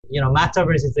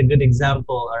Metaverse is a good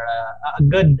example or a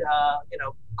good,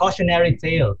 cautionary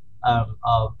tale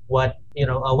of what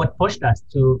pushed us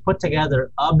to put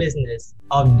together a business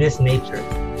of this nature.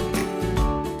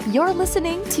 You're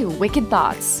listening to Wicked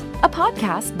Thoughts, a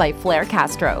podcast by Flair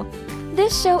Castro.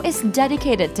 This show is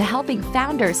dedicated to helping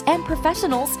founders and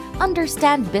professionals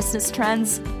understand business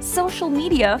trends, social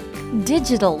media,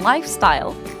 digital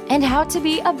lifestyle, and how to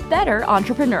be a better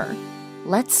entrepreneur.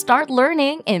 Let's start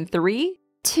learning in 3,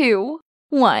 2,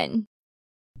 1.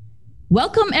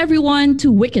 Welcome everyone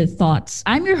to Wicked Thoughts.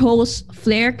 I'm your host,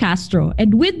 Flair Castro,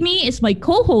 and with me is my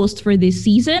co-host for this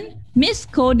season, Miss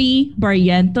Connie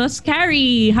Barrientos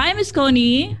Carey. Hi, Miss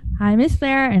Connie. Hi, Miss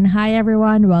Flair, and hi,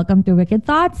 everyone. Welcome to Wicked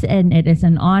Thoughts, and it is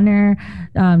an honor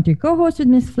to co-host with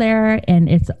Miss Flair, and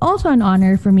it's also an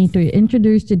honor for me to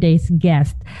introduce today's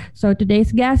guest. So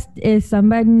today's guest is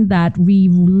someone that we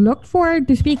look forward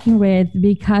to speaking with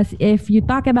because if you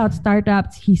talk about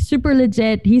startups, he's super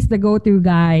legit. He's the go-to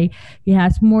guy. He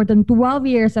has more than 12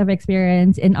 years of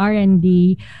experience in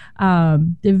R&D,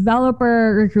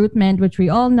 developer recruitment, which we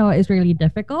all know is really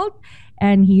difficult.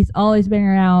 And he's always been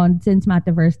around since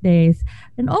Metaverse days.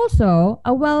 And also,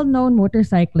 a well-known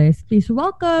motorcyclist. Please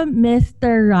welcome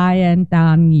Mr. Ryan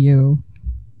Tan Yu.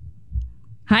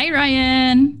 Hi,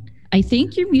 Ryan. I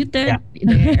think you're muted there.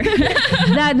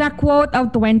 the quote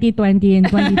of 2020 and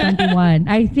 2021.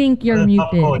 I think you're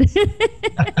muted.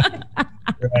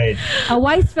 Right. A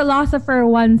wise philosopher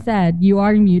once said, "You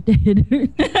are muted."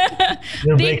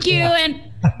 Thank you, and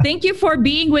thank you for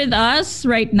being with us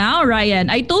right now, Ryan.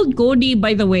 I told Cody,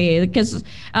 by the way, because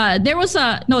there was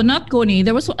not Cody.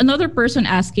 There was another person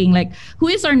asking, like, who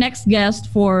is our next guest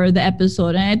for the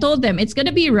episode? And I told them it's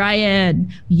gonna be Ryan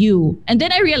Yu. And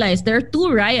then I realized there are two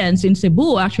Ryans in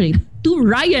Cebu, actually. Two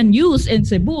Ryan Yus in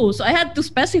Cebu. So I had to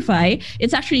specify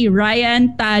it's actually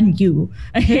Ryan Tan Yu.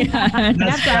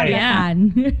 That's right.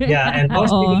 Yeah, and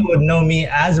most people would know me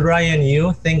as Ryan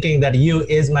Yu, thinking that Yu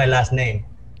is my last name.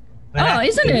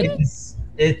 Isn't it?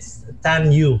 It's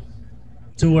Tan Yu.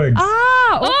 2 words.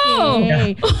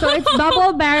 Okay. Yeah. So it's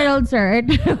double-barreled, sir.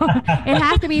 It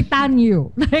has to be Tan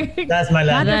Yu. That's my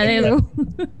last name.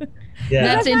 Yeah.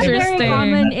 That's interesting. Very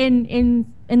common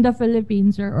in the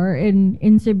Philippines or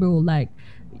in Cebu. Like,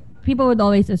 people would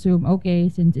always assume, okay,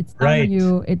 since it's Tan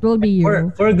Yu, it will be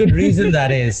you. For a good reason,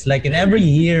 that is. Like, in every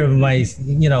year of my,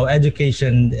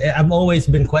 education, I've always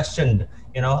been questioned.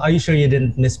 Are you sure you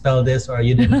didn't misspell this or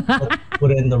you didn't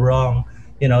put in the wrong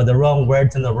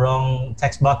words in the wrong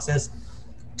text boxes?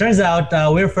 Turns out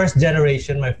we're first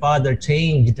generation. My father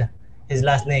changed his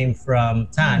last name from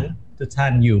Tan to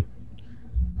Tan Yu.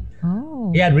 Oh.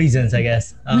 He had reasons, I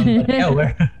guess. But yeah,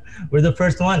 we're the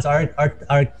first ones.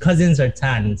 Our cousins are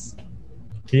Tans.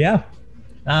 Yeah.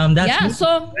 That's me.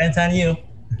 So and Tan Yu.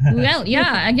 Well,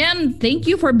 yeah, again, thank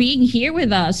you for being here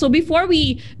with us. So before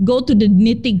we go to the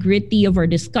nitty-gritty of our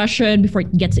discussion, before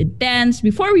it gets intense,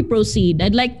 before we proceed,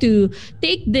 I'd like to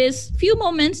take this few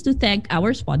moments to thank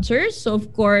our sponsors. So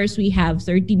of course, we have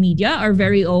 30 Media, our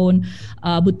very own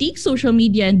boutique social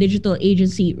media and digital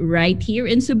agency right here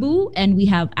in Cebu. And we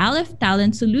have Aleph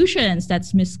Talent Solutions.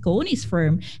 That's Miss Coney's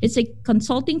firm. It's a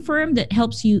consulting firm that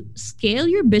helps you scale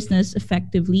your business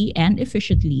effectively and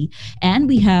efficiently. And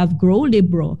we have Grow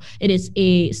Libro. It is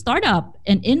a startup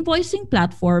and invoicing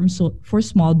platform for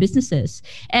small businesses.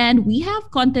 And we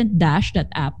have Content Dash, that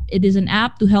app. It is an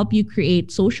app to help you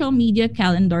create social media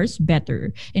calendars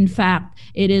better. In fact,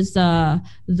 it is the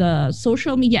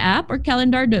social media app or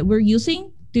calendar that we're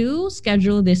using to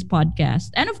schedule this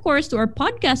podcast. And of course, to our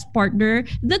podcast partner,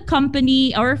 the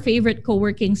company, our favorite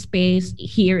co-working space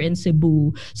here in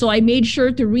Cebu. So I made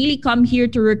sure to really come here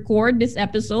to record this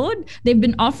episode. They've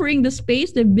been offering the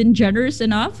space. They've been generous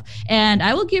enough. And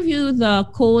I will give you the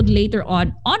code later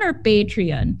on our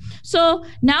Patreon. So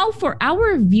now for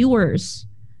our viewers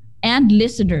and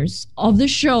listeners of the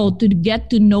show to get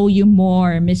to know you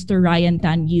more, Mr. Ryan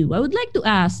Tan Yu, I would like to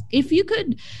ask if you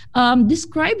could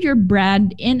describe your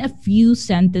brand in a few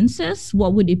sentences,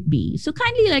 what would it be? So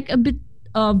kindly like a bit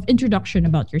of introduction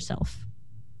about yourself.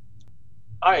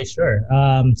 All right, sure.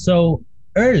 So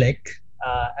Ehrlich,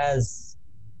 as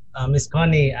Miss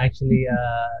Connie actually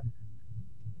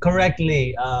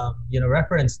correctly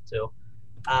referenced to,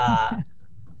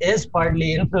 is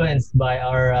partly influenced by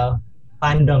our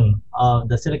fandom of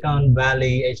the Silicon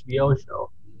Valley HBO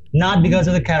show. Not because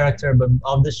of the character, but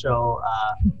of the show,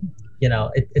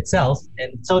 itself.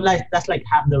 And so that's like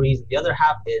half the reason. The other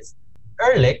half is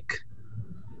Ehrlich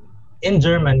in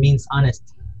German means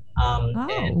honest.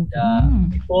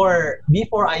 Before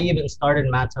I even started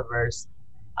Metaverse,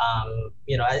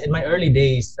 in my early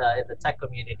days in the tech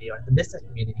community or the business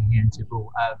community here in Cebu,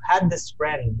 I've had this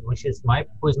friend, who is my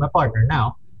partner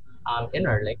now, in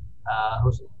Erlich,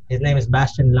 his name is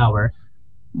Bastian Lauer,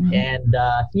 Mhm. and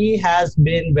he has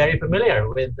been very familiar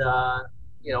with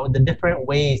the different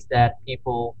ways that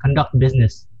people conduct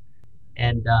business.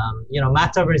 And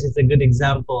metaverse is a good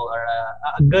example, or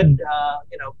a good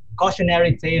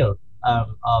cautionary tale of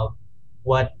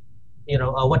what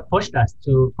what pushed us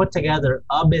to put together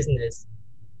a business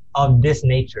of this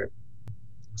nature.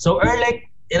 So Erlich,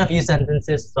 in a few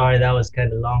sentences, sorry that was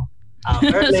kind of long. That's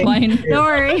Erlich fine. is Don't a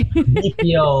worry.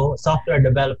 BPO software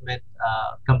development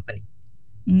company.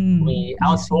 We I see.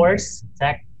 outsource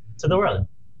tech to the world.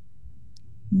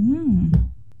 Mm.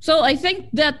 So I think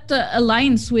that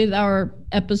aligns with our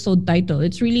episode title.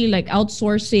 It's really like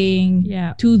outsourcing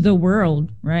Yeah. to the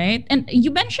world, right? And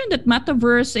you mentioned that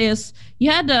metaverse is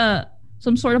you had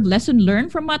some sort of lesson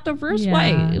learned from metaverse. Why?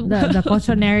 Yeah, the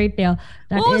cautionary tale. What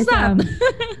That was is that?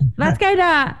 that's kind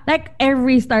of like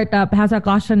every startup has a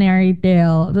cautionary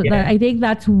tale. Yeah. I think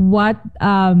that's what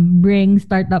brings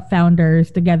startup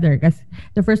founders together. Because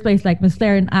the first place, like Miss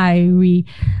Claire and I,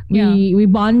 Yeah. we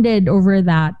bonded over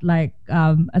that. Like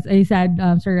as I said,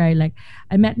 Sir Rai, like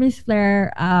I met Miss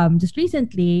Claire just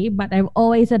recently, but I've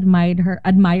always admired her,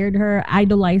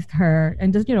 idolized her,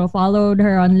 and just followed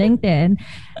her on LinkedIn.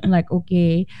 I'm like,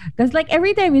 okay, because like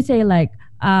every time you say like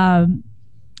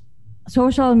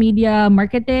social media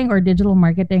marketing or digital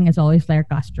marketing is always Claire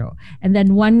Castro. And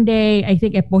then one day, I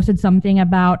think I posted something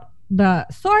about I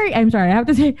have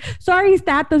to say sorry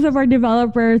status of our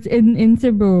developers in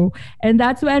Cebu. And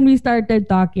that's when we started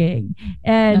talking.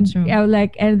 That's And true.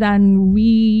 and then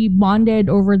we bonded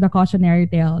over the cautionary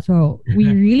tale. So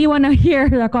we really want to hear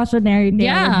the cautionary tale of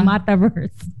Yeah.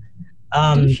 Metaverse. Do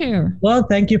Um, share. well,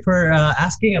 thank you for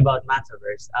asking about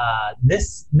metaverse.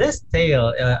 This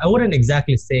tale, I wouldn't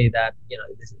exactly say that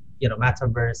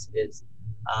metaverse is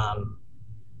um,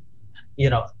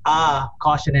 a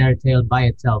cautionary tale by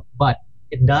itself, but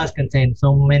it does contain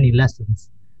so many lessons.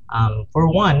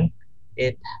 For one,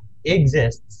 it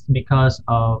exists because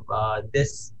of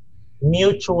this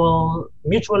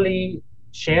mutually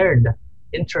shared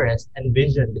interest and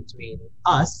vision between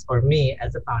us, or me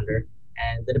as a founder,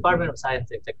 and the Department of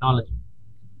Science and Technology.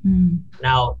 Mm.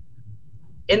 Now,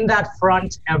 in that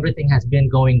front, everything has been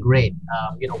going great.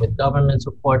 With government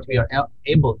support, we are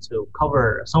able to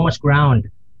cover so much ground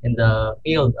in the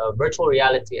field of virtual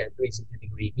reality and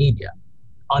 360-degree media.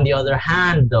 On the other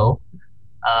hand, though,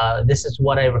 this is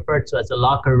what I refer to as a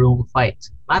locker room fight.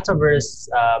 Metaverse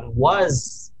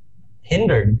was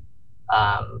hindered,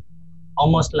 um,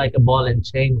 almost like a ball and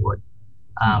chain would,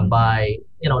 by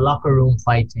locker room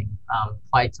fighting,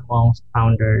 fights amongst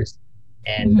founders,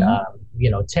 and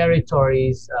Mhm.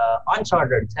 territories,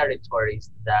 uncharted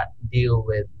territories that deal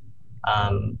with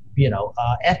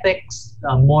ethics,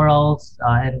 morals,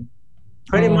 and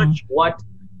pretty Oh. much what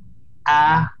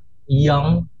a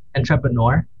young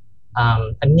entrepreneur,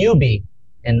 a newbie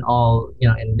in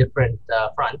in different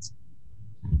fronts,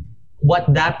 what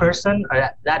that person or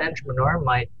that entrepreneur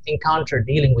might encounter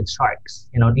dealing with sharks,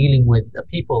 dealing with the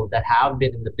people that have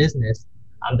been in the business,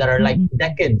 that are like Mm-mm.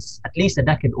 decades, at least a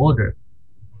decade older.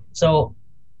 So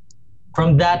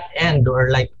from that end, or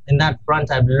like in that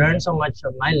front, I've learned so much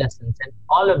of my lessons, and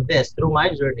all of this through my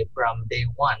journey from day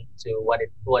one to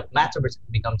what Metaverse has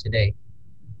become today.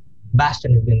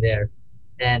 Bastion has been there,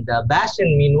 and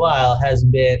Bastion, meanwhile, has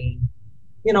been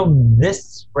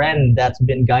this friend that's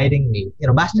been guiding me.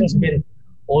 Bastion's been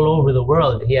Mm-mm. all over the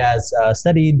world. He has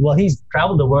studied, well, he's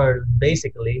traveled the world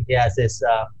basically. He has his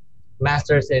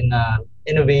master's in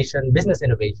business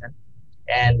innovation,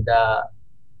 and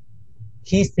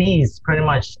he sees pretty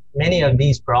much many of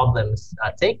these problems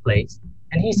take place,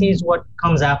 and he sees what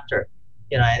comes after.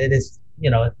 And it is,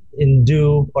 in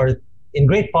due or in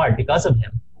great part because of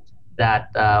him that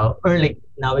Ehrlich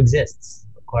now exists,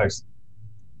 of course.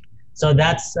 So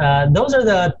that's those are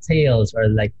the tales, or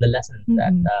like the lessons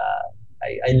that Mm-mm.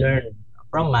 I learned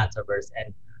from Metaverse,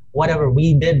 and whatever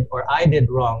we did or I did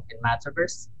wrong in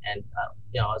Metaverse, and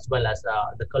as well as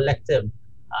the collective,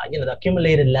 the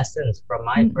accumulated lessons from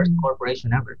my first Mm-mm.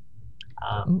 corporation ever.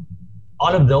 Um, Oh.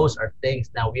 all of those are things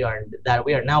that we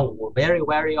are now very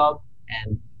wary of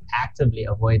and actively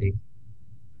avoiding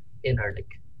in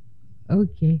Erlich.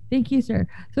 Okay, thank you, sir.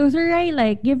 So, sir, Ray,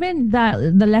 like, given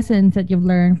the lessons that you've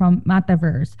learned from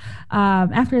Metaverse,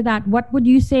 after that, what would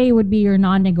you say would be your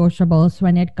non-negotiables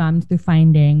when it comes to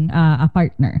finding a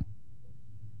partner?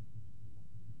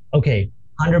 Okay,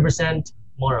 100%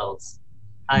 morals.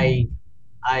 I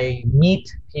I meet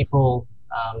people,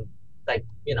 like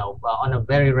on a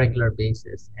very regular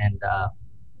basis, and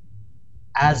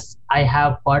as I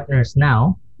have partners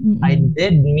now, I Mm-mm.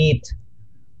 did meet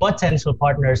potential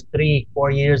partners 3 4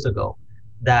 years ago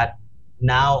that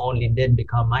now only did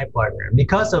become my partner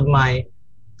because of my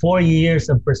 4 years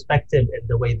of perspective in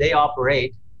the way they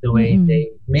operate, the way Mm-mm. they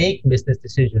make business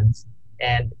decisions,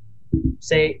 and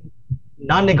say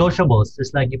non-negotiables,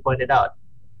 just like you pointed out.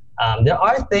 There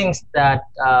are things that,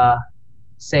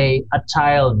 say, a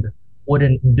child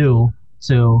wouldn't do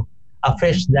to a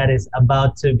fish that is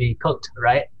about to be cooked,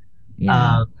 right? Yeah.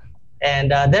 Um,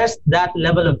 and there's that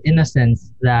level of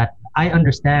innocence that I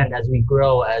understand as we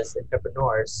grow as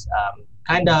entrepreneurs,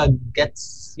 kind of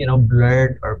gets,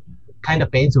 blurred or kind of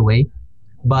fades away.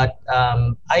 But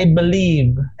I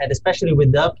believe, and especially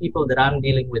with the people that I'm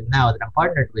dealing with now, that I'm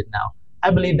partnered with now, I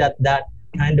believe that that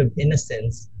kind of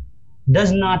innocence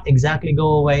does not exactly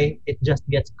go away. It just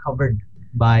gets covered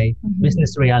by Mm-hmm.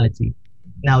 business reality.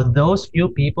 Now, those few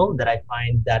people that I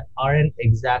find that aren't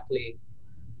exactly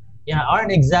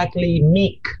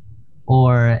meek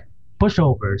or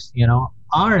pushovers,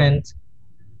 aren't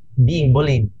being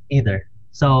bullied either.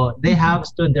 So they Mm-hmm. have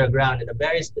stood their ground in a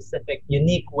very specific,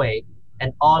 unique way.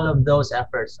 And all of those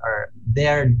efforts are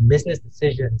their business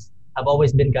decisions have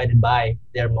always been guided by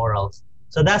their morals.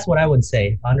 So that's what I would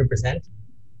say, 100%,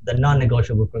 the non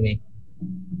negotiable for me.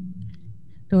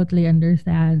 Totally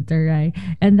understand, right?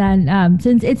 And then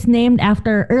since it's named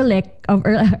after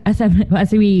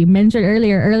as we mentioned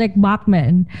earlier, Erlich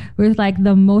Bachman, who is like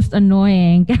the most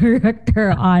annoying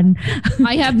character on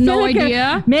I have no Silicon.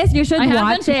 idea. Miss, you should I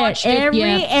watch haven't it. watched it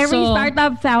yet. Every So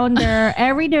startup founder,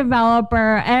 every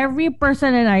developer, every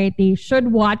person in IT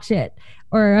should watch it.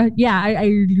 Or yeah, I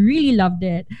really loved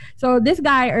it. So this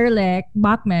guy Erlich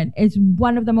Bachman is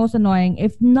one of the most annoying,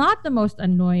 if not the most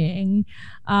annoying,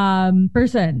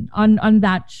 person on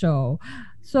that show.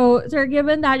 So, sir,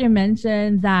 given that you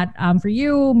mentioned that for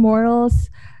you morals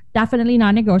definitely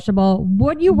non-negotiable,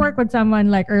 would you work with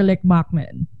someone like Erlich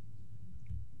Bachman?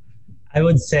 I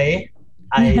would say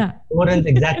I Yeah. wouldn't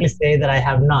exactly say that I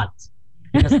have not,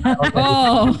 because I already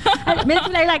oh Miss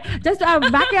Blair, like just a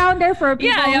backgrounder for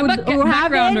people yeah, who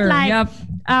haven't backgrounder. like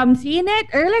Yep. seen it.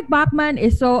 Erlich Bachman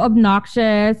is so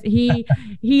obnoxious. He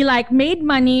like made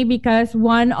money because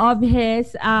one of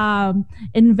his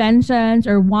inventions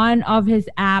or one of his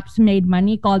apps made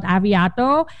money called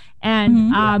Aviato, and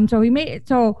Mhm.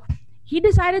 yeah, he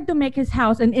decided to make his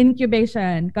house an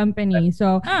incubation company.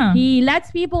 So Ah, he lets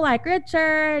people like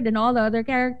Richard and all the other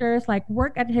characters like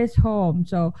work at his home.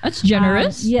 So that's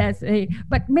generous. yes,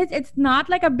 but Miss, it's not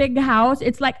like a big house.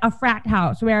 It's like a frat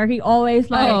house where he always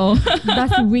like Oh.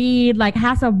 does weed, like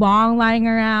has a bong lying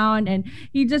around, and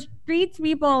he just treats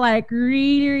people like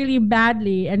really, really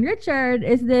badly. And Richard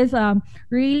is this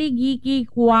really geeky,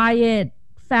 quiet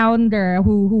founder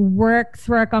who works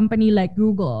for a company like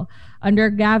Google under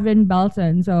Gavin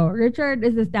Belson. So Richard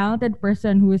is this talented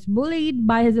person who is bullied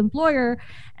by his employer,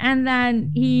 and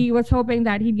then he was hoping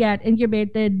that he'd get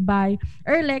incubated by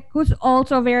Erlich, who's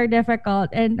also very difficult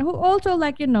and who also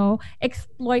like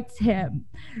exploits him.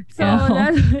 So Oh.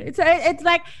 that's it's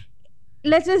like,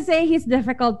 let's just say he's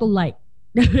difficult to like.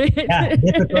 yeah,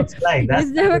 difficult to like. He's That's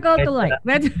the difficult right, to like.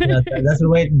 That's that's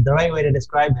the right way to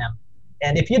describe him.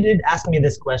 And if you did ask me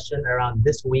this question around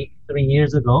this week 3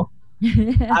 years ago,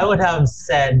 I would have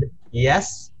said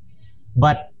yes.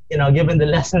 But given the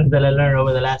lessons that I learned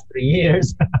over the last 3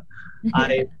 years,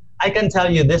 I I can tell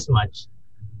you this much: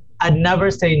 I'd never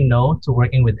say no to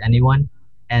working with anyone,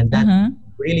 and that's Uh-huh.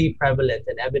 really prevalent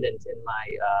and evident in my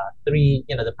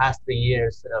the past 3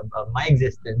 years of my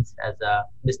existence as a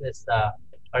business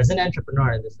or as an entrepreneur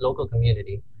in this local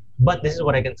community. But this is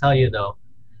what I can tell you though: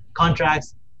 contracts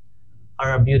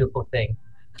are a beautiful thing.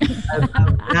 I've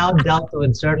now dealt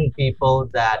with certain people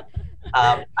that,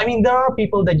 I mean, there are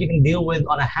people that you can deal with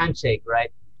on a handshake,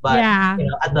 right? But yeah.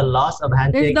 at the loss of There's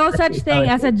handshake, no let's such see how thing it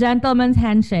as a is. gentleman's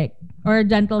handshake or a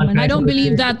gentleman's I don't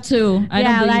believe Congratulations. that too. I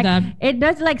don't yeah, believe like that. it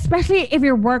does, like especially if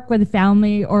you work with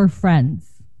family or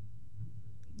friends.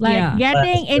 Like Yeah. That's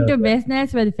getting true. into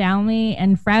business with family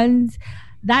and friends,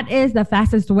 that is the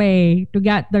fastest way to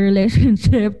get the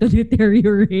relationship to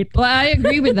deteriorate. Well, I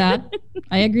agree with that.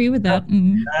 I agree with that.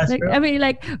 Mm. That's Like true. I mean,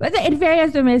 like but in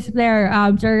fairness to Miss Flair,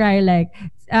 Sir Rai, like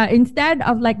instead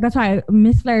of like that's why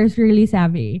Miss Flair is really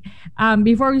savvy.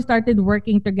 Before we started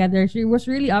working together, she was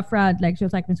really upfront. Like she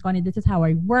was like, Miss Connie, this is how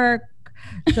I work.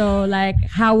 So like,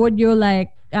 how would you like?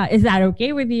 Is that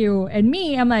okay with you? And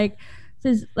me, I'm like,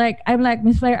 Since like I'm like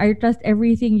Miss Flair, I trust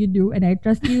everything you do and I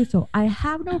trust you, so I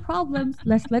have no problems.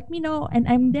 Let me know and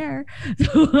I'm there.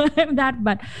 So I'm that.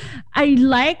 But I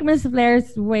like Miss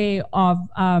Flair's way of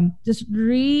just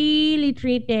really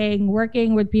treating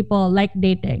working with people like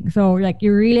dating. So like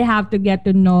you really have to get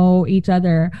to know each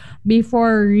other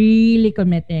before really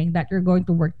committing that you're going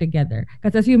to work together.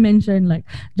 Because as you mentioned, like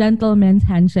gentleman's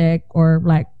handshake or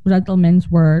like gentleman's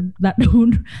word that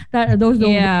don't that those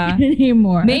don't Yeah. work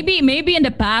anymore. Maybe in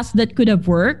the past that could have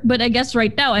worked, but I guess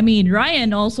right now, I mean,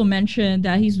 Ryan also mentioned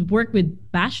that he's worked with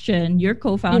Bastion, your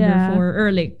co-founder Yeah. for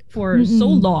Ehrlich, for so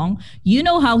long. You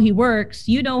know how he works.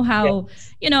 You know how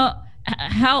Yes. you know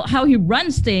how he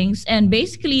runs things, and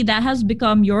basically that has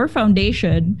become your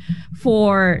foundation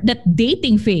for that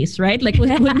dating phase, right? Like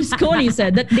what Miss Coney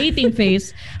said, that dating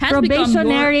phase has become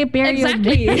Probationary your period.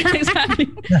 exactly exactly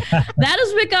that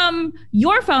has become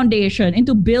your foundation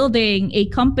into building a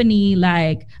company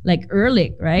like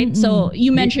Ehrlich, right? So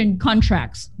you mentioned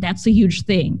contracts. That's a huge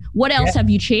thing. What else Yeah. have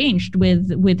you changed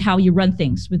with how you run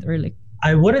things with Ehrlich?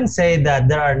 I wouldn't say that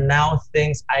there are now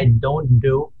things I don't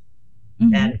do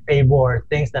and favor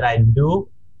things that I do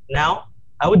now.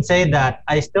 I would say that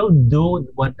I still do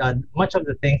what much of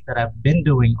the things that I've been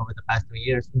doing over the past 2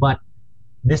 years, but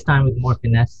this time with more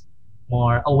finesse,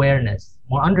 more awareness,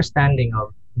 more understanding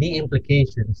of the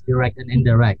implications, direct and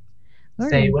indirect. Say,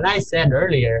 Alright. when I said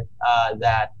earlier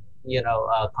that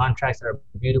contracts are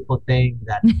a beautiful thing,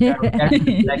 that they're very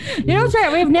You know, flexible.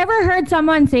 sir, we've never heard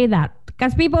someone say that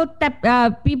because people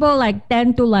like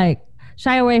tend to like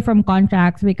shy away from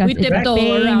contracts because We it's a tiptoe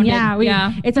pain. around it. Yeah,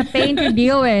 Yeah. it's a pain to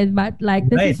deal with. But like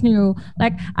this Right. is new.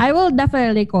 Like I will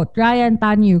definitely quote Ryan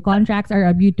Tanyu: "Contracts are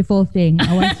a beautiful thing."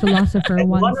 A wise philosopher And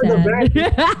one once of the said. very few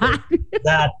things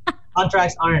that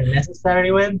contracts aren't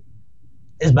necessary with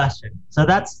is Bastion. So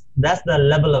that's the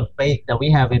level of faith that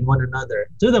we have in one another,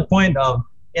 to the point of,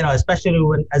 especially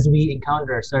when as we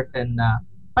encounter certain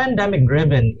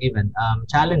pandemic-driven even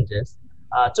challenges,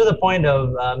 to the point of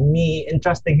me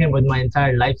entrusting him with my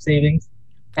entire life savings,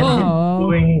 and him Oh.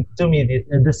 doing to me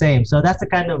the same. So that's the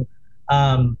kind of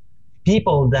um,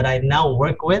 people that I now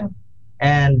work with.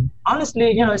 And honestly,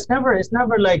 it's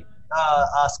never like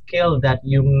a skill that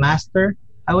you master,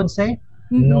 I would say,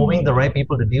 knowing the right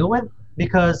people to deal with,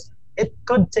 because it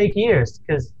could take years.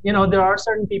 Because there are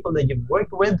certain people that you've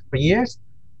worked with for years,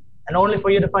 and only for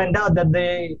you to find out that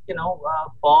they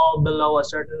fall below a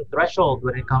certain threshold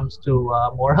when it comes to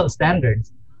moral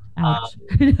standards. Ouch.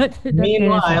 Um, That's kind of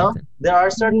Meanwhile, sad. there are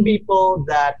certain people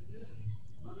that,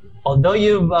 although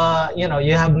you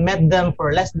have met them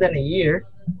for less than a year,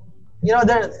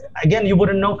 there again, you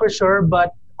wouldn't know for sure,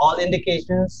 but all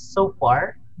indications so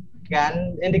far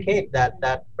can indicate that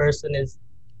that person is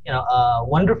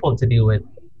wonderful to deal with.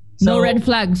 No So red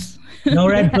flags. no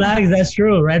red flags. That's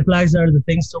true. Red flags are the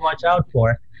things to watch out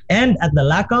for. And at the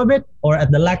lack of it, or at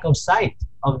the lack of sight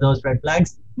of those red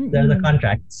flags, they're the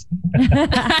contracts.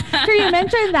 So you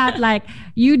mentioned that like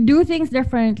you do things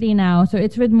differently now, so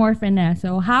it's with more finesse.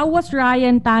 So how was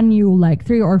Ryan Tanyu like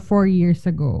 3 or 4 years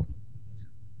ago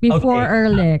before Okay.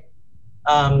 Ehrlich?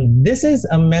 This is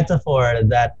a metaphor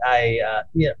that I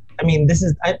mean,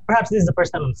 perhaps this is the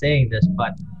first time I'm saying this,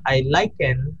 but I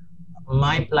liken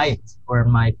my plight or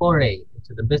my foray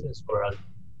into the business world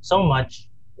so much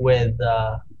with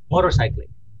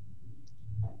motorcycling.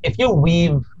 If you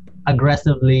weave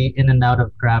aggressively in and out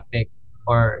of traffic,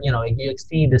 or if you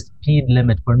exceed the speed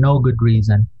limit for no good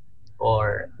reason,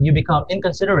 or you become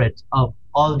inconsiderate of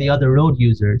all the other road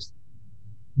users,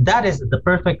 that is the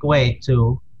perfect way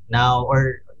to now,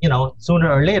 or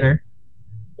sooner or later,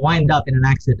 wind up in an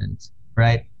accident,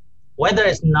 right? Whether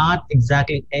it's not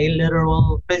exactly a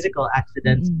literal physical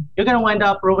accident, you're going to wind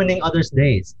up ruining others'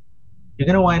 days. You're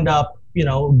going to wind up,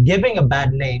 giving a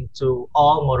bad name to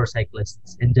all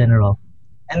motorcyclists in general.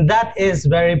 And that is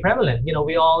very prevalent.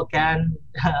 We all can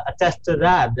attest to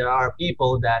that. There are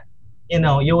people that,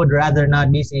 you would rather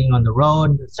not be seeing on the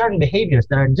road, certain behaviors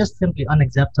that are just simply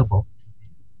unacceptable.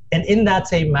 And in that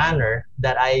same manner,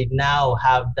 that I now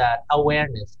have that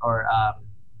awareness or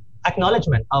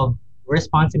acknowledgement of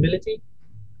responsibility,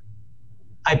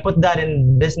 I put that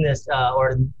in business,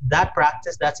 or that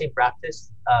same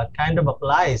practice kind of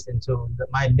applies into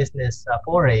my business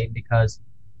foray, because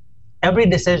every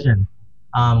decision,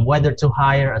 whether to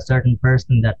hire a certain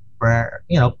person that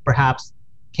perhaps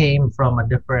came from a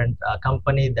different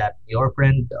company that your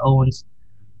friend owns,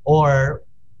 or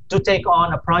to take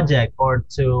on a project, or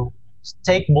to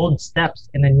take bold steps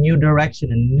in a new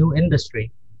direction, in a new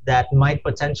industry that might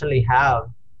potentially have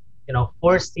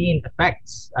foreseen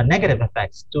effects, negative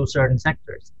effects to certain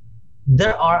sectors.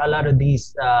 there are a lot of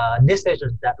these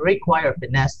decisions that require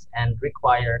finesse and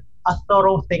require a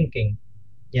thorough thinking.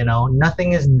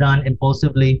 Nothing is done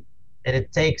impulsively, and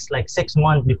it takes like 6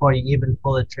 months before you even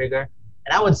pull the trigger.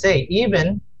 And I would say,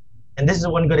 and this is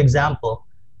one good example,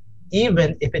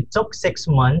 even if it took 6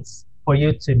 months for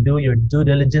you to do your due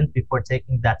diligence before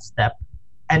taking that step,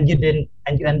 and you didn't,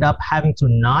 and you end up having to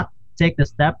not take the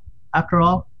step after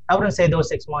all, I wouldn't say those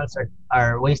 6 months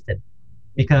are wasted,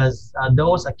 because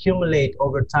those accumulate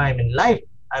over time in life.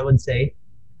 I would say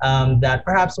that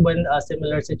perhaps when a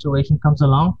similar situation comes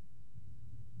along,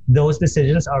 those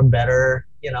decisions are better,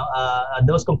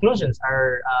 those conclusions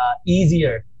are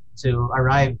easier to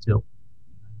arrive to.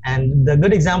 And the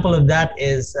good example of that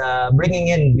is bringing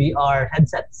in VR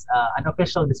headsets, an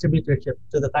official distributorship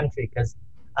to the country, because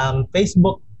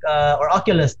Facebook or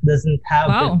Oculus doesn't have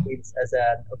Wow. Philippines as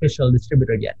an official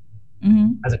distributor yet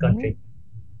as a country. Oh.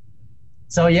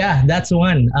 So yeah, that's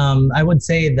one. I would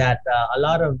say that a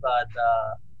lot of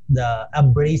the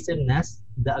abrasiveness,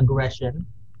 the aggression,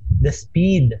 the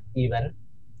speed, even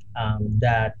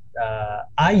that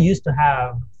I used to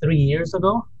have 3 years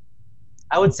ago,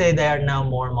 I would say they are now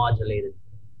more modulated.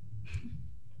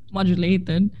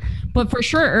 Modulated. But for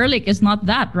sure, Ehrlich is not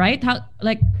that, right?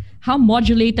 How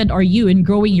modulated are you in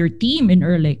growing your team in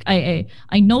Ehrlich?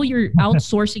 I know you're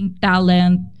outsourcing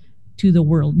talent to the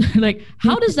world. Like,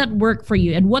 how does that work for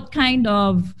you? And what kind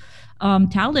of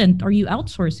talent are you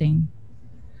outsourcing?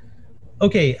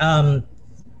 Okay,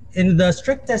 in the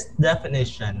strictest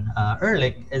definition,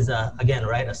 Ehrlich is again,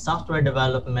 right, a software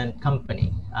development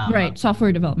company. Right,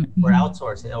 software development. We're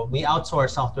outsourcing. We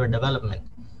outsource software development.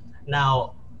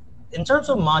 Now, in terms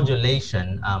of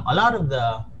modulation, a lot of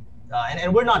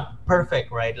and we're not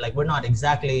perfect, right? Like, we're not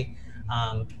exactly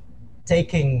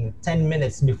taking 10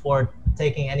 minutes before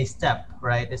taking any step,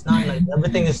 right? It's not like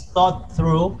everything is thought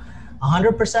through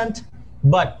 100%,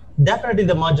 but definitely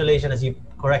the modulation, as you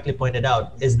correctly pointed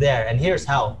out, is there. And here's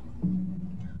how.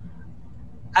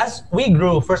 As we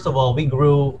grew, first of all, we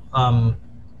grew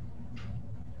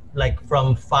like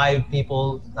from 5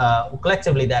 people,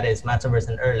 collectively, that is Metaverse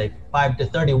and Ehrlich, 5 to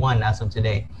 31 as of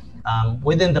today,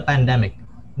 within the pandemic.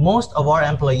 Most of our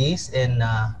employees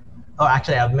or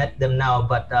actually I've met them now,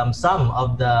 but some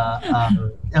of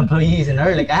the employees in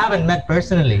Ehrlich, I haven't met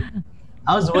personally.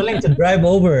 I was willing to drive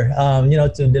over,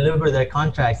 to deliver their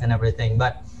contracts and everything.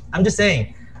 But I'm just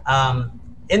saying,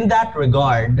 in that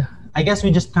regard, I guess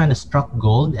we just kind of struck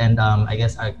gold, and I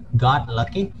guess I got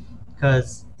lucky,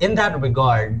 because in that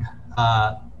regard,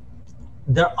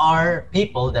 there are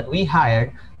people that we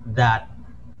hired that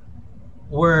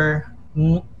were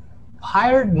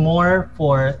hired more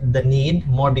for the need,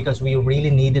 more because we really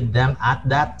needed them at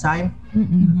that time,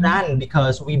 than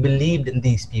because we believed in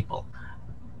these people.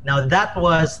 Now, that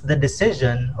was the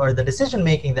decision, or the decision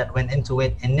making, that went into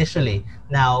it initially.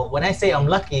 Now, when I say I'm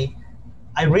lucky,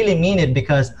 I really mean it,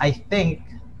 because I think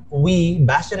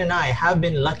Bastian and I, have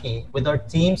been lucky with our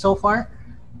team so far,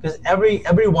 because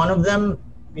every one of them,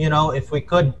 if we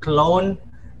could clone,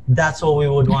 that's what we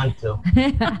would want to.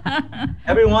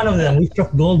 Every one of them we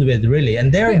struck gold with, really,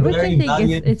 and they're Which very I think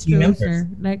valued it's team true, members. sir.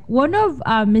 Like one of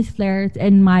Miss Flair's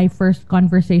in my first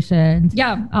conversations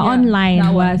online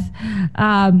that one. was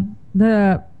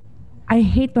the I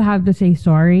hate to have to say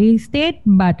sorry state,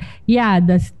 but yeah,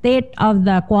 the state of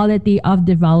the quality of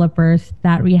developers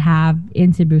that we have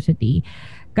in Cebu City.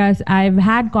 Because I've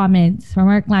had comments from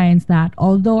our clients that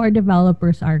although our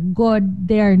developers are good,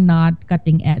 they're not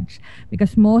cutting edge.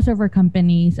 Because most of our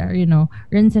companies are,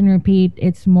 rinse and repeat.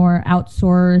 It's more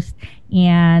outsourced,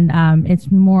 and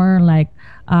it's more like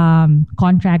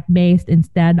contract based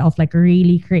instead of like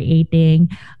really creating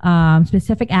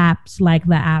specific apps like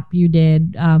the app you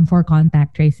did for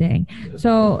contact tracing.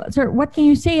 So, sir, what can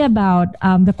you say about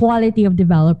the quality of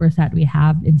developers that we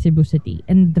have in Cebu City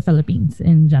and the Philippines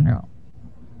in general?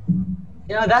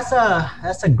 That's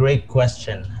a great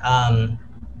question.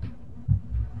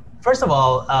 First of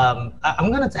all,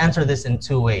 I'm going to answer this in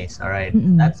 2 ways. All right,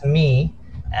 that's me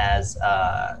as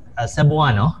a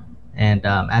Cebuano, and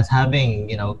as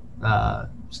having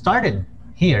started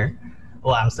here.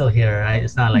 Well, I'm still here, right?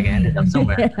 It's not like I ended up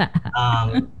somewhere.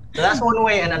 So that's one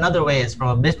way, and another way is from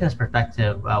a business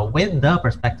perspective, with the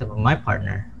perspective of my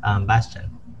partner, Bastian.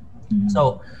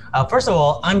 So first of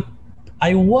all,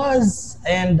 I was,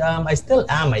 and I still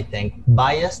am, I think,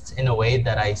 biased in a way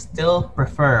that I still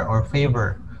prefer or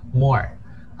favor more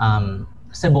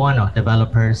Cebuano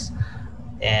developers.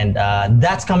 And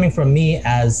that's coming from me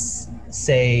as,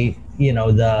 say,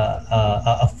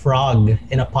 a frog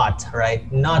in a pot,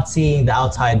 right? Not seeing the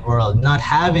outside world, not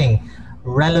having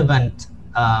relevant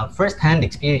first-hand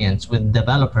experience with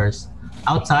developers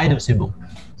outside of Cebu.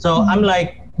 So I'm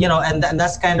like, and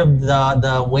that's kind of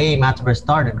the way Metaverse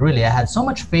started. Really, I had so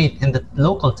much faith in the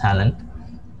local talent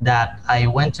that I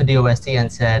went to the OST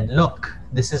and said, look,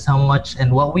 this is how much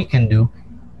and what we can do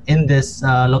in this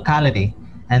locality,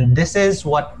 and this is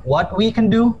what we can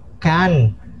do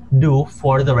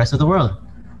for the rest of the world.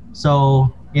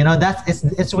 So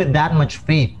it's with that much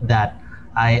faith that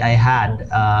I had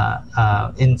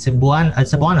in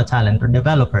Cebuano talent or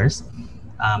developers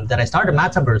that I started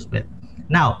Metaverse with.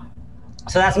 Now,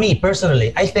 so that's me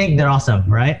personally. I think they're awesome,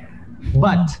 right?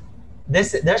 But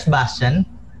there's Bastian,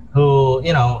 who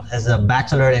has a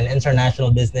bachelor in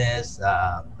international business,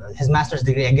 his master's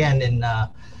degree again in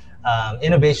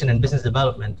innovation and business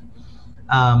development,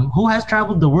 who has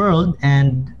traveled the world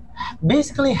and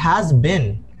basically has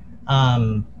been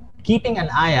keeping an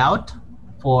eye out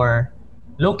for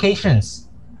locations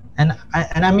and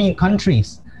I mean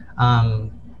countries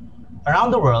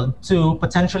around the world to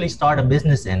potentially start a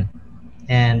business in,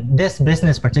 and this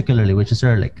business particularly, which is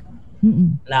Erlich.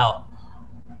 Now,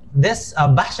 this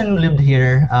Bastian lived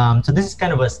here. So this is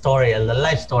kind of a story, a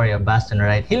life story of Bastian,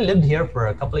 right? He lived here for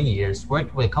a couple of years,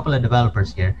 worked with a couple of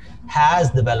developers here,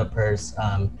 has developers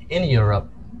in Europe,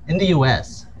 in the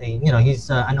US. He's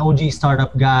an OG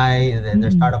startup guy.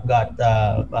 Their startup got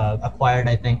acquired,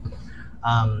 I think.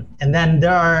 And then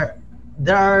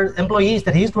there are employees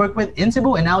that he's worked with in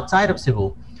Cebu and outside of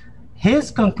Cebu.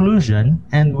 His conclusion,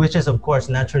 and which is of course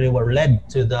naturally what led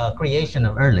to the creation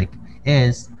of Erlich,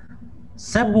 is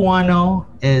Cebuano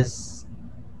is,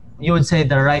 you would say,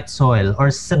 the right soil,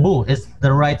 or Cebu is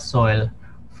the right soil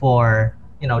for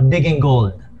digging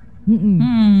gold,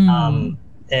 and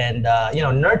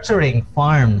nurturing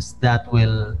farms that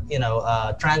will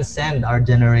transcend our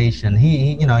generation.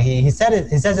 He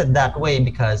says it that way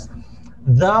because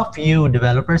the few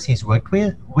developers he's worked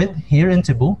with here in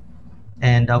Cebu,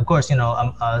 and of course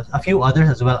a few others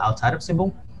as well outside of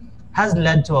Cebu, has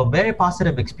led to a very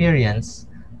positive experience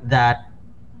that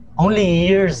only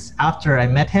years after I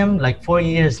met him, like 4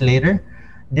 years later,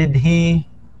 did he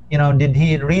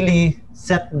really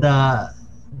set the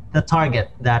target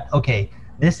that, okay,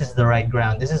 this is the right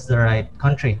ground, this is the right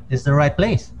country, this is the right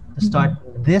place to start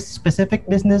this specific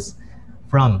business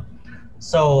from.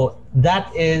 So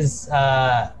that is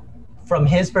from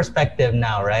his perspective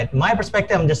now, right? My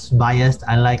perspective, I'm just biased.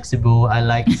 I like Cebu, I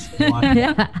like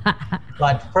Cebu.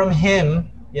 But from him,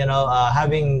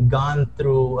 having gone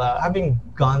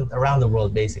around the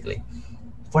world, basically,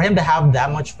 for him to have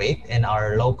that much faith in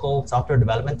our local software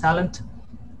development talent,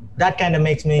 that kind of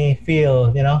makes me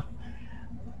feel,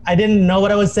 I didn't know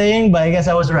what I was saying, but I guess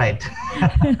I was right.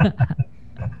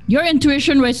 Your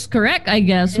intuition was correct, I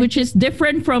guess, which is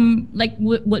different from like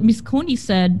what Miss Coney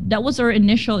said. That was our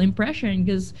initial impression,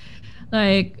 because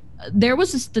like there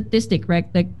was a statistic, right?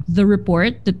 Like the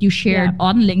report that you shared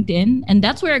on LinkedIn. And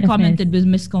that's where I commented with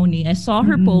Miss Coney. I saw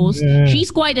her post. Yeah.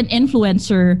 She's quite an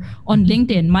influencer on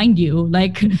LinkedIn, mind you.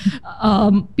 Like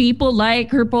people like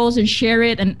her post and share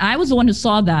it. And I was the one who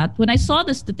saw that. When I saw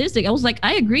the statistic, I was like,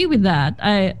 I agree with that.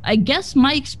 I guess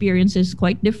my experience is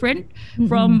quite different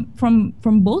from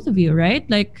both of you, right?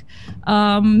 Like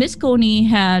Miss Coney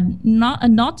had a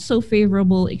not so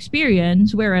favorable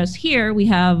experience, whereas here we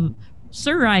have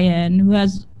Sir Ryan, who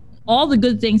has all the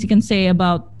good things he can say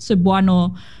about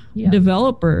Cebuano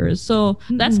developers. So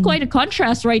that's quite a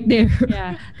contrast right there.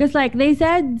 Yeah, because like they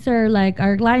said, sir, like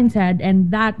our client said,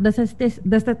 and that the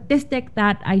statistic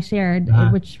that I shared,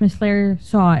 which Ms. Flair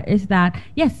saw, is that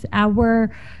yes,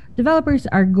 our developers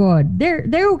are good. They're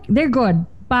good,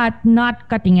 but not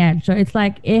cutting edge. So it's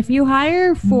like if you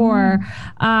hire for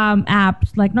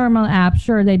apps, like normal apps,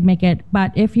 sure, they'd make it.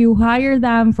 But if you hire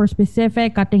them for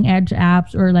specific cutting edge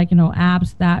apps, or like,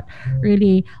 apps that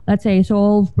really, let's say,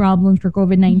 solve problems for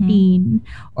COVID-19,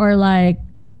 or like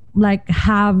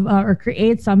have or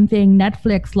create something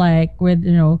Netflix like with,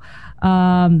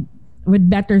 with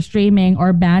better streaming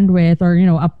or bandwidth, or,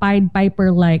 a Pied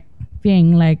Piper like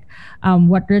thing, like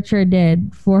what Richard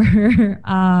did for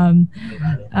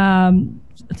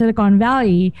Silicon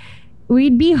Valley,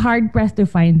 we'd be hard pressed to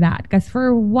find that. Because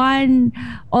for one,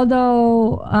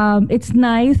 although it's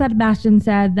nice that Bastian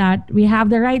said that we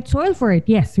have the right soil for it.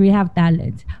 Yes, we have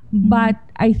talents, but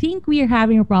I think we are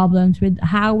having problems with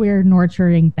how we're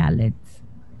nurturing talents.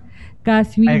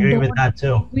 Because I agree with that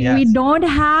too. We don't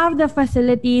have the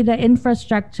facility, the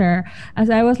infrastructure. As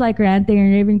I was like ranting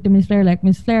and raving to Miss Flair, like,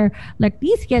 Miss Flair, like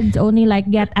these kids only like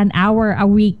get an hour a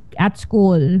week at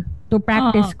school to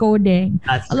practice coding.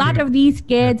 A lot of these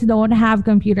kids don't have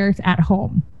computers at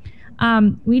home.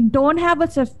 We don't have a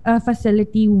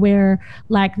facility where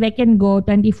like they can go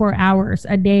 24 hours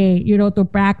a day, to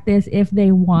practice if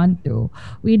they want to.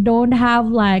 We don't have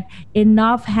like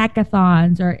enough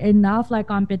hackathons or enough like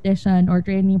competition or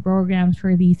training programs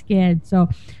for these kids. So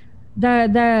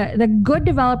the good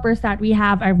developers that we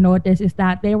have, I've noticed, is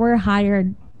that they were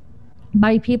hired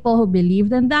by people who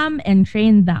believed in them and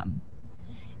trained them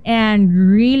and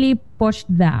really pushed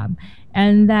them.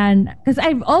 And then, because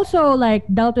I've also like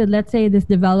dealt with, let's say, this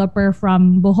developer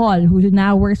from Bohol who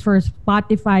now works for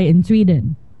Spotify in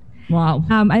Sweden. Wow.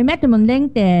 I met him on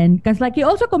LinkedIn because like he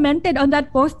also commented on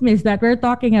that post, miss, that we're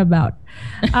talking about.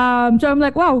 So I'm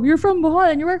like, wow, you're from Bohol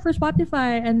and you work for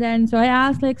Spotify. And then so I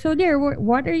asked like, so dear,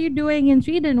 what are you doing in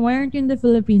Sweden? Why aren't you in the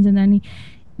Philippines? And then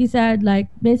he said like,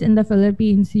 based in the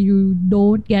Philippines, you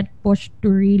don't get pushed to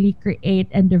really create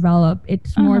and develop.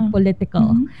 It's more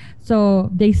political. So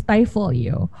they stifle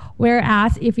you.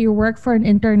 Whereas if you work for an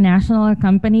international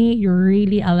company, you're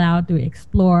really allowed to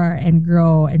explore and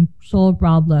grow and solve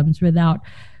problems without,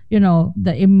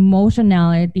 the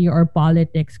emotionality or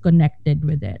politics connected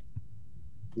with it.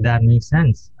 That makes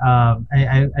sense.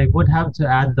 I would have to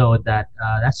add though that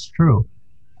that's true.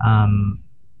 Um,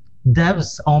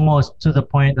 Devs almost to the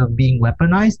point of being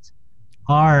weaponized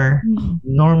are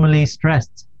normally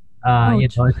stressed.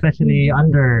 Especially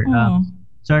under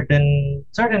certain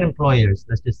employers.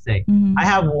 Let's just say I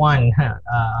have one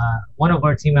of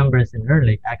our team members in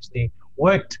Early actually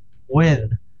worked with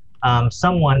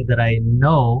someone that I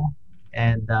know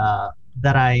and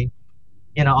that I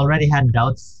already had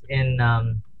doubts in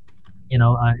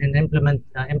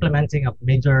implementing a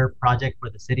major project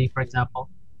for the city, for example.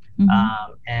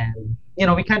 And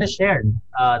we kind of shared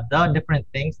the different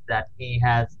things that he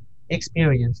has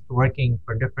experienced working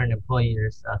for different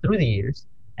employers through the years,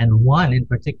 and one in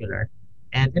particular.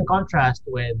 And in contrast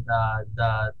with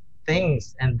the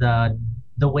things and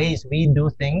the ways we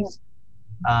do things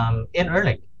in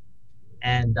Erlich.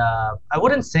 And I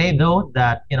wouldn't say though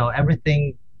that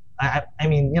everything. I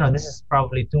mean, this is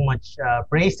probably too much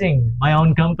praising my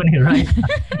own company, right?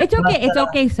 It's okay. It's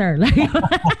okay, sir.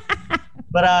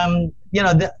 But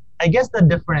I guess the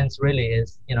difference really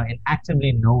is, in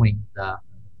actively knowing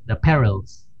the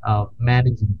perils of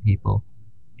managing people,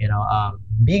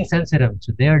 being sensitive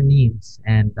to their needs,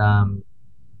 and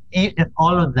if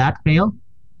all of that fail,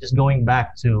 just going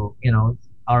back to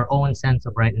our own sense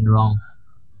of right and wrong.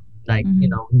 Like,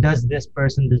 does this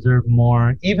person deserve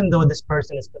more, even though this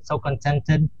person is so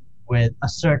contented with a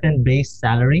certain base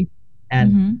salary,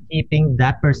 and keeping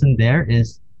that person there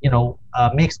is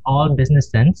makes all business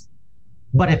sense.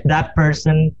 But if that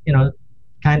person,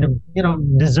 kind of,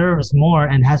 deserves more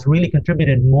and has really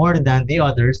contributed more than the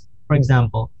others, for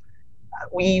example,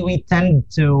 we tend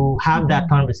to have that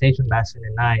conversation, Bastion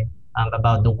and I,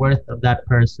 about the worth of that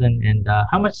person and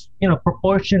how much,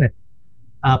 proportionately,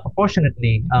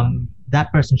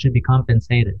 that person should be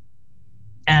compensated.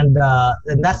 And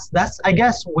that's I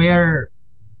guess where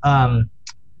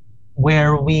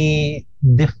we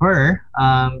differ,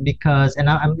 because, and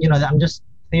I'm just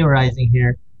theorizing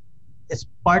here. It's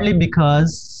partly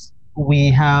because we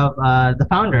have the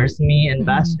founders, me and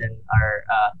Bastion, are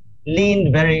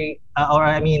lean very,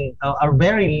 are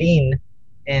very lean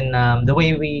in the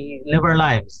way we live our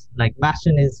lives. Like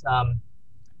Bastion is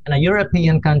in a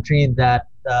European country that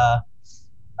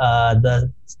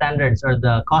the standards or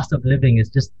the cost of living is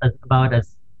just about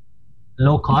as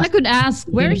low cost. If I could ask,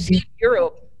 where is he in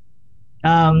Europe?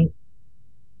 I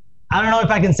don't know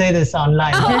if I can say this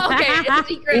online. Oh, okay, it's a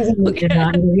secret. Okay.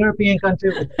 In a European country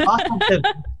with the cost of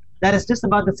living that is just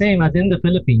about the same as in the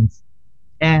Philippines.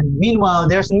 And meanwhile,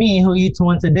 there's me who eats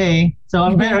once a day. So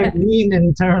I'm very lean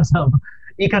in terms of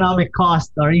economic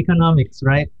cost or economics,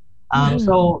 right?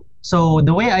 So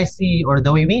the way I see, or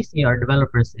the way we see our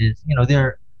developers is,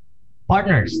 they're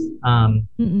partners, and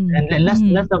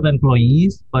less of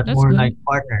employees, but That's more good. like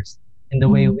partners in the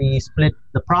way we split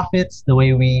the profits, the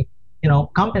way we,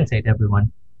 compensate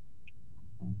everyone.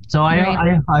 So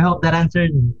I hope that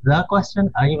answered the question.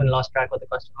 I even lost track of what the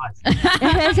question was.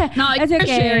 No, It's you're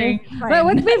okay. sharing. But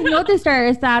what we've noticed there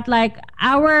is that like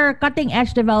our cutting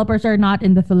edge developers are not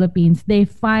in the Philippines. They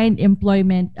find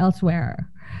employment elsewhere.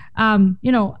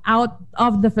 Out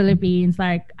of the Philippines.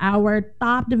 Like our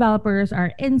top developers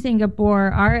are in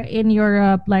Singapore, are in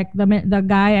Europe. Like the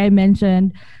guy I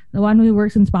mentioned, the one who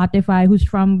works in Spotify, who's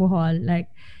from Bohol. Like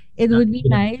it would be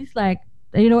nice, like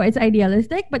it's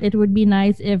idealistic, but it would be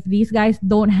nice if these guys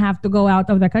don't have to go out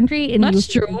of the country and That's use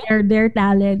true. their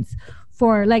talents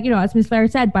for, like, as Miss Claire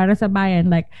said, para sa bayan.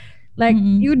 Like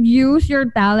you'd use your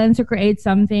talents to create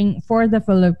something for the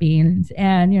Philippines,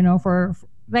 and for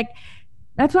like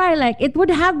That's why, like, it would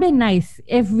have been nice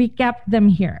if we kept them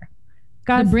here.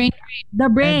 The Cause brain. the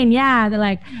brain, yeah, they're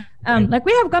like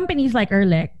we have companies like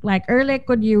Ehrlich. Like Ehrlich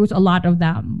could use a lot of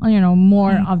them,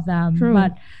 more of them. True.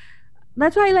 But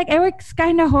that's why, like, Eric's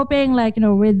kind of hoping, like,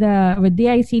 with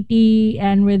DICT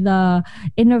and with the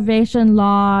innovation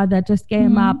law that just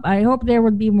came up. I hope there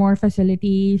would be more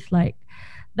facilities like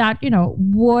that,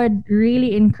 would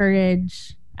really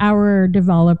encourage our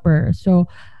developers. So,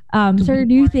 sir,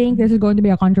 do you think this is going to be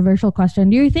a controversial question?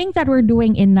 Do you think that we're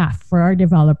doing enough for our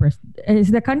developers?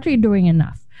 Is the country doing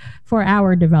enough for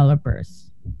our developers?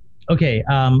 Okay,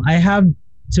 I have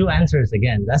two answers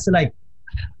again. That's like,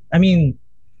 I mean,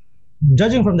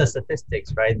 judging from the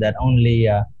statistics, right, that only,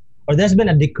 or there's been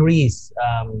a decrease,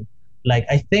 like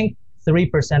I think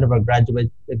 3% of our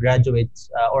graduates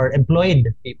or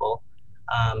employed people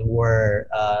were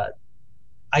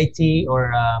IT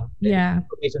or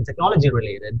information technology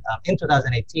related in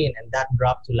 2018, and that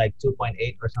dropped to like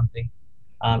 2.8 or something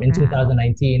in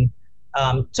 2019.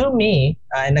 To me,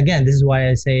 and again, this is why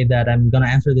I say that I'm going to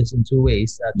answer this in two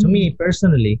ways. To me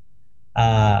personally,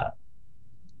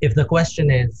 if the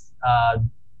question is,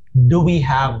 do we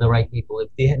have the right people?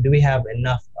 Do we have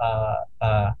enough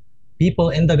people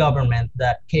in the government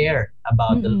that care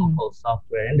about the local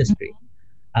software industry?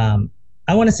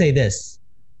 I want to say this.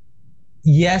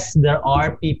 Yes, there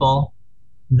are people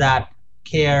that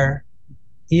care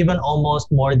even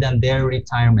almost more than their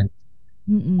retirement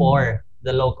for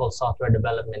the local software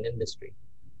development industry.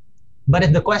 But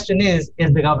if the question is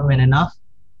the government enough?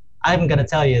 I'm going to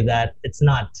tell you that it's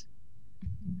not.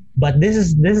 But this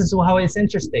is how it's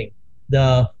interesting.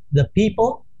 The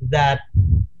people that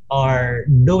are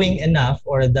doing enough,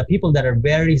 or the people that are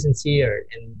very sincere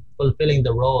in fulfilling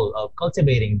the role of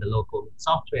cultivating the local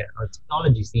software or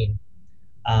technology scene,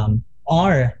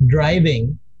 are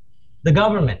driving the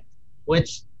government,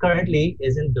 which currently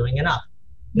isn't doing enough.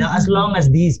 Now, as long as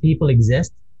these people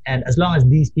exist, and as long as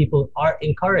these people are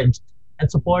encouraged and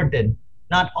supported,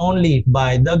 not only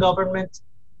by the government,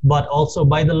 but also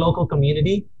by the local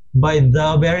community, by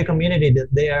the very community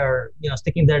that they are,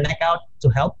 sticking their neck out to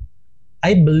help,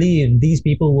 I believe these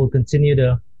people will continue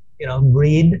to,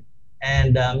 breed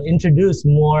and introduce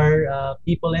more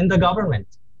people in the government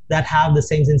that have the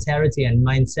same sincerity and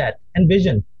mindset and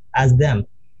vision as them.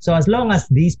 So as long as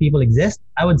these people exist,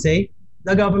 I would say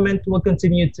the government will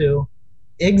continue to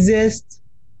exist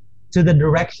to the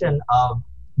direction of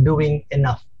doing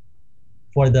enough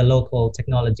for the local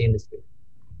technology industry.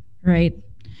 Right.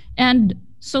 And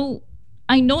so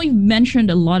I know you've mentioned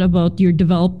a lot about your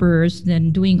developers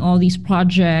and doing all these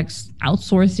projects,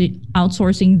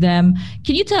 outsourcing them.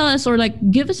 Can you tell us, or like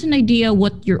give us an idea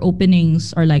what your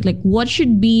openings are like? Like what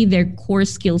should be their core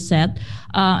skill set?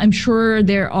 I'm sure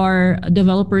there are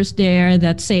developers there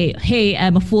that say, hey,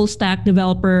 I'm a full stack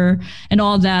developer and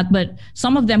all that. But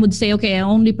some of them would say, okay, I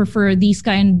only prefer these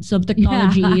kinds of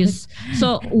technologies. Yeah.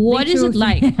 So what is it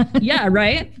like? Yeah,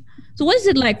 right? So what is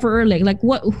it like for Ehrlich? Like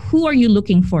who are you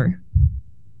looking for?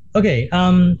 Okay,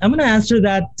 I'm going to answer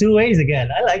that two ways again.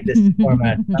 I like this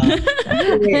format.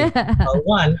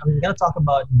 One, I'm going to talk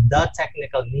about the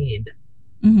technical need.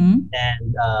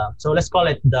 And so let's call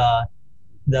it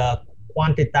the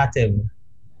quantitative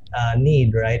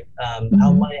need, right?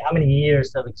 How many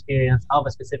years of experience of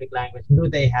a specific language do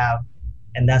they have?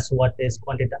 And that's what makes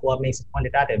it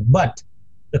quantitative. But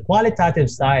the qualitative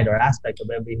side or aspect of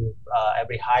every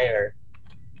hire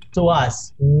to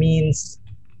us means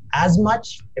as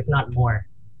much, if not more.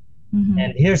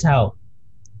 And here's how.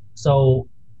 So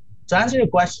to answer your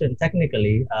question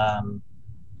technically,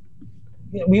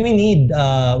 we need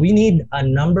a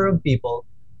number of people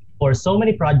for so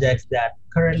many projects that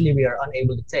currently we are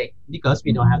unable to take because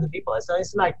we don't have the people. So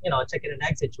it's like, chicken and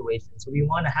egg situation. So we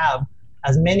want to have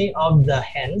as many of the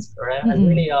hens or as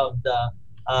many of the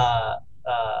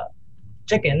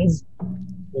chickens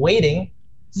waiting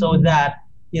so that,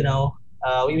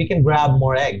 we can grab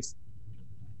more eggs.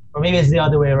 Or maybe it's the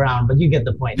other way around, but you get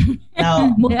the point.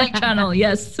 Now, multi-channel,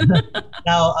 yes.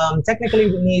 Now,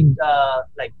 technically, we need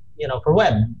for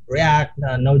web, React,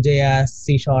 Node.js,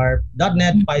 C#,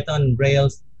 .NET, Python,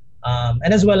 Rails,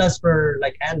 and as well as for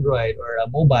like Android or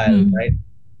mobile, right?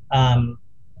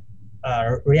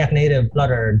 React Native,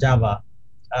 Flutter, Java.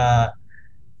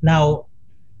 Now,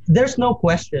 there's no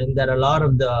question that a lot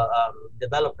of the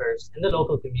developers in the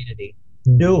local community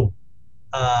do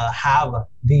have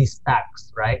these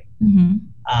stacks, right?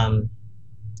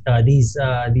 These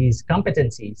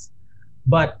competencies.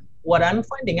 But what I'm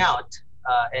finding out,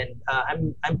 and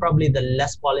I'm probably the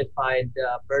less qualified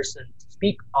person to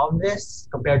speak of this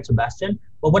compared to Bastian.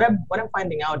 But what I'm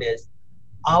finding out is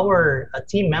our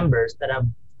team members that have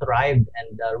thrived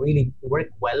and really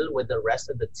worked well with the rest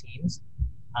of the teams,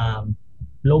 um,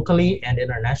 locally and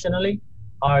internationally,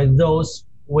 are those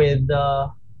with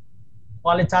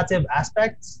qualitative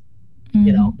aspects,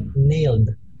 Mm-hmm. nailed.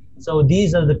 So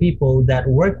these are the people that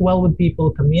work well with people,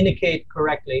 communicate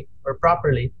correctly or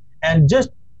properly, and just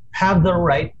have the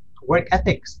right work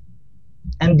ethics.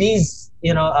 And these,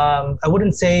 I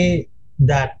wouldn't say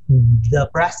that the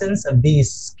presence of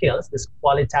these skills, these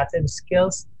qualitative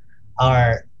skills,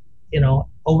 are,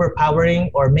 overpowering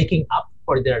or making up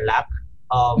for their lack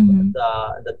of Mm-hmm.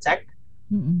 the tech.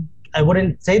 Mm-mm. I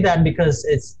wouldn't say that because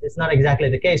it's not exactly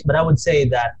the case, but I would say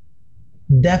that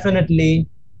definitely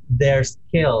their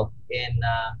skill in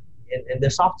their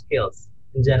soft skills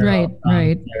in Right, general,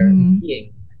 right. their Mm-hmm.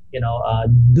 being,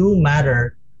 do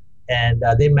matter, and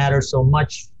they matter so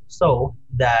much so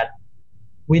that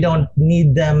we don't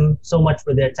need them so much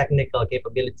for their technical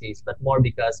capabilities, but more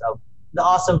because of the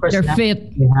awesome Their personality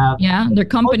fit. we have. Yeah, their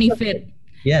company Also, fit.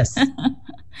 yes. Yeah,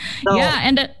 So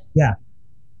and yeah,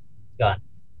 go on.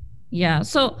 yeah.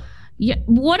 So, yeah,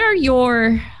 what are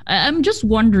your? I'm just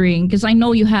wondering because I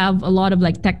know you have a lot of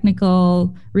like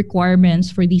technical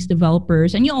requirements for these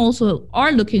developers, and you also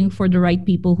are looking for the right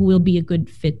people who will be a good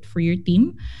fit for your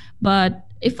team. But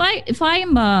if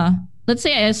I'm let's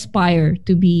say I aspire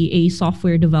to be a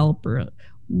software developer,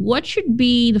 what should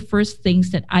be the first things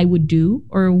that I would do,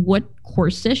 or what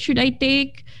courses should I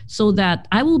take so that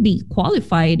I will be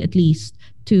qualified at least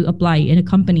to apply in a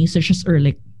company such as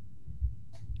Ehrlich?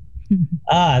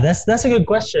 That's a good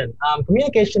question.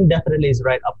 Communication definitely is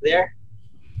right up there,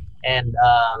 and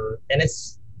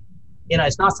it's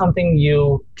not something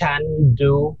you can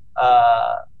do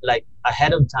like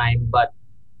ahead of time, but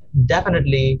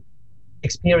definitely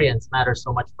experience matters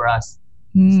so much for us.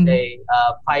 Hmm. Say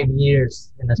 5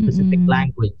 years in a specific Mm-mm.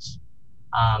 language.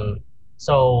 Um,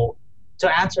 so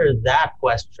to answer that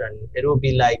question, it will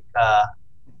be like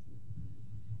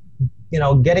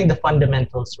getting the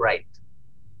fundamentals right.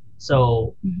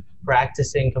 So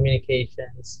practicing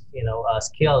communications,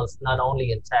 skills not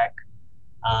only in tech,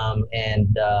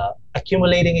 and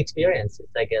accumulating experience is,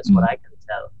 I guess, what I can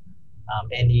tell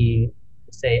any,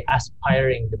 say,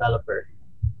 aspiring developer.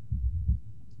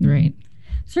 Right.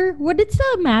 Sir, would it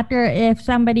still matter if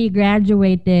somebody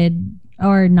graduated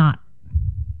or not?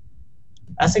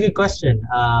 That's a good question.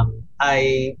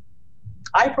 I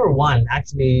for one,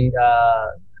 actually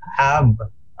have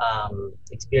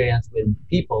experience with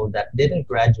people that didn't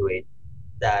graduate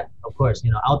that, of course,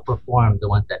 outperformed the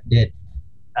ones that did.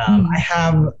 I Mm.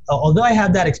 have, although I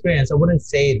have that experience, I wouldn't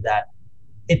say that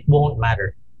it won't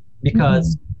matter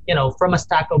because, Mm-mm. from a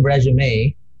stack of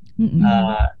resume,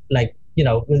 Mm-mm. like,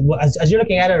 as you're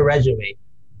looking at a resume,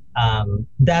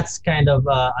 that's kind of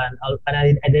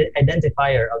an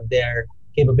identifier of their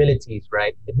capabilities,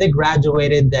 right? If they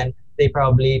graduated, then they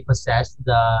probably possess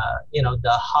the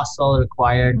hustle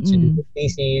required to do the Mm-mm.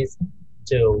 thesis,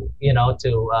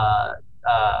 to,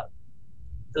 uh,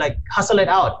 like hustle it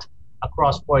out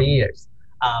across 4 years.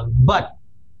 But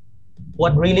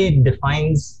what really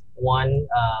defines one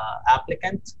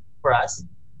applicant for us,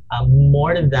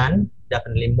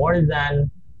 definitely more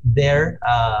than their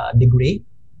degree,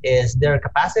 is their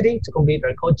capacity to complete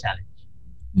our code challenge.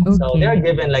 So they're Okay.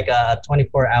 given like a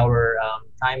 24-hour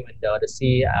time window to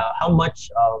see how much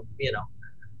of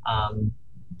um,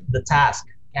 the task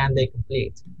can they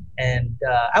complete. And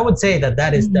I would say that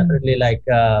that is Mm-mm. definitely like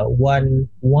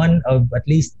one of at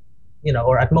least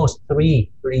or at most three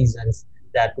reasons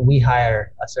that we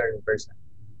hire a certain person.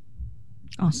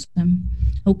 Awesome.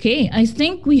 Okay, I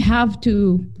think we have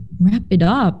to wrap it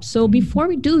up. So before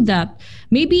we do that,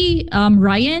 maybe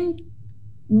Ryan,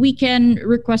 we can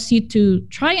request you to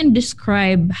try and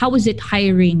describe how is it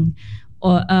hiring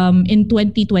in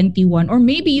 2021, or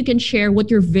maybe you can share what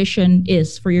your vision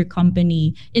is for your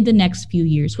company in the next few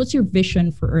years. What's your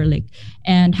vision for Ehrlich,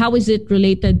 and how is it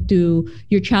related to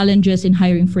your challenges in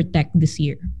hiring for tech this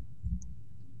year?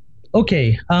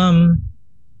 Okay,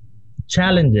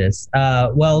 challenges.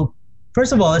 Well,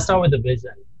 first of all, let's start with the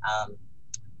vision. Um,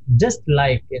 just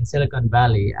like in Silicon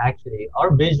Valley, actually,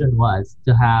 our vision was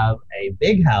to have a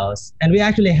big house, and we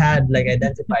actually had like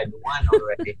identified one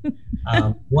already.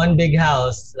 One big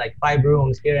house, like 5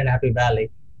 rooms here in Happy Valley,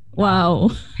 um, Wow.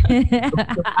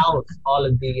 to house all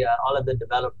of the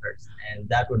developers, and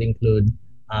that would include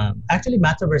actually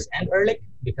Metaverse and Ehrlich,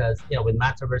 because with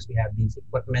Metaverse we have these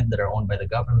equipment that are owned by the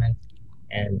government,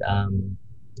 and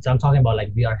so I'm talking about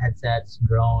like VR headsets,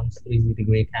 drones,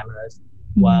 360-degree cameras.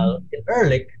 While in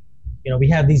Ehrlich, we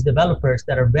have these developers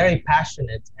that are very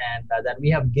passionate, and that we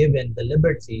have given the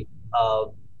liberty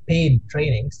of paid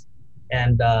trainings,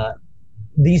 and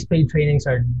these paid trainings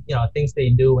are, things they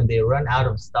do when they run out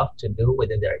of stuff to do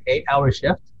within their 8-hour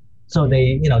shift. So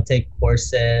they, take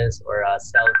courses or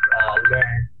self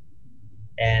learn.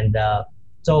 And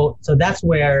so that's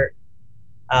where,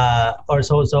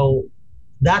 so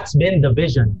that's been the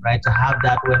vision, right? To have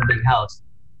that one big house.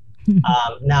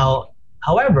 Now,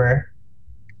 however,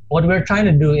 what we're trying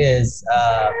to do is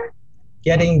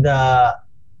getting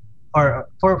or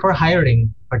for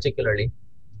hiring particularly,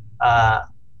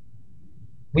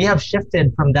 we have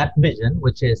shifted from that vision,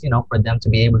 which is, for them to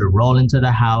be able to roll into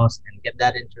the house and get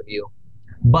that interview.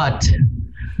 But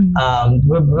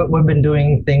we've been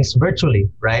doing things virtually,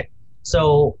 right?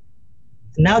 So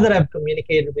now that I've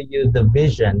communicated with you the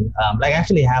vision, like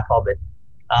actually half of it,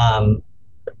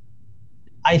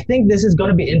 I think this is going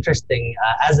to be interesting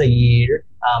as a year,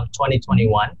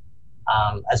 2021,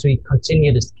 as we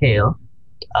continue to scale.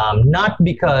 Not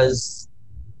because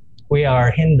we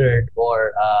are hindered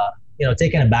or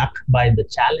taken aback by the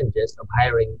challenges of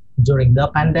hiring during the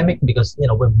pandemic, because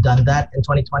we've done that in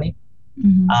 2020,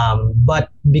 but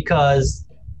because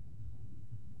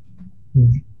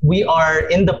we are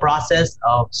in the process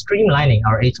of streamlining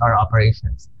our HR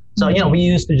operations. So we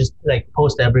used to just like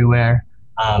post everywhere,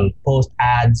 post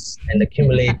ads, and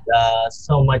accumulate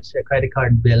so much a credit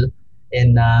card bill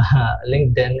in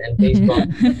LinkedIn and Facebook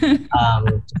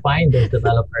to find those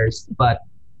developers. But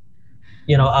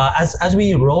as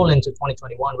we roll into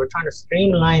 2021, we're trying to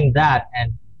streamline that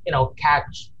and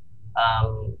catch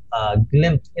a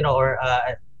glimpse, or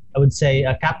I would say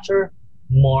capture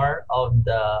more of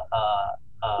the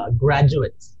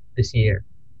graduates this year.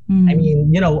 I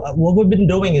mean, what we've been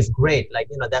doing is great. Like,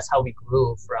 that's how we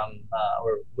grew from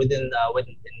or within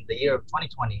the year of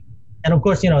 2020. And of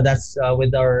course, that's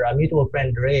with our mutual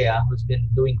friend Rhea, who's been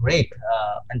doing great,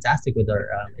 fantastic with our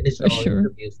initial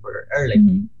interviews for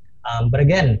early. But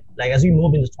again, like as we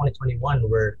move into 2021,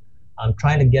 we're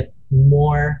trying to get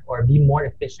more or be more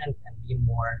efficient and be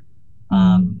more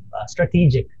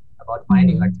strategic about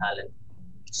finding our talent.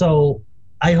 So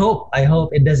I hope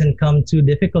it doesn't come too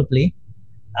difficultly.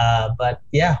 But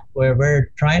yeah,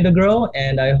 we're trying to grow,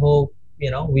 and I hope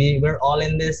we're all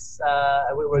in this.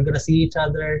 We're gonna see each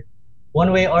other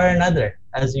one way or another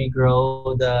as we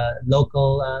grow the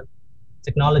local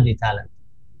technology talent.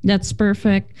 That's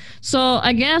perfect. So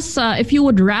I guess if you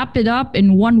would wrap it up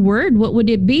in one word, what would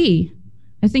it be?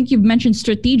 I think you've mentioned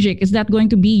strategic. Is that going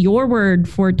to be your word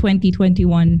for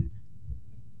 2021?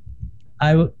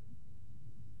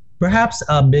 Perhaps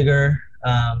a bigger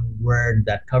word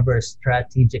that covers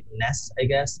strategicness, I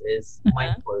guess, is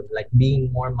mindful, like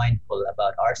being more mindful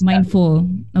about our stuff. Mindful.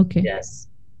 Okay. Yes.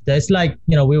 So it's like,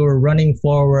 we were running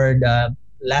forward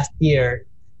last year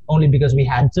only because we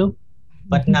had to.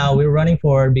 But now we're running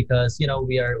forward because,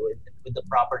 we are with the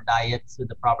proper diets, with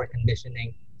the proper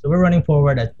conditioning. So we're running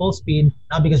forward at full speed,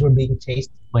 not because we're being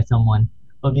chased by someone,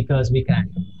 but because we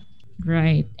can.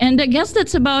 Right. And I guess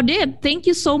that's about it. Thank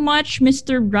you so much,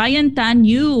 Mr. Ryan Tan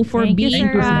Yu, for being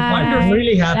Thank you so much. I'm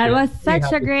really happy. That was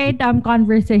such a great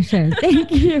conversation.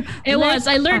 Thank you. It was.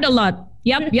 I learned a lot.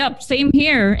 Yep. Same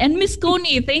here. And Miss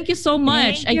Coney, thank you so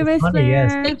much. Thank you, Miss Claire.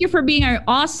 Yes. Thank you for being our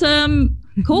awesome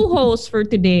co-host for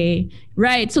today.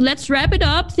 Right. So let's wrap it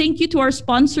up. Thank you to our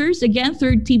sponsors. Again,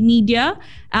 Third Team Media,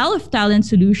 Aleph Talent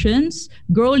Solutions,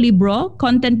 Grow Libro,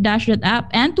 Content Dash that app,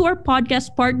 and to our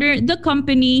podcast partner, The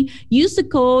Company. Use the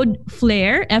code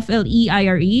FLAIRE,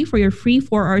 FLEIRE, for your free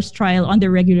 4 hours trial on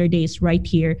their regular days right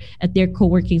here at their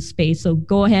co-working space. So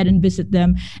go ahead and visit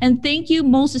them. And thank you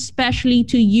most especially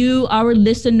to you, our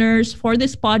listeners, for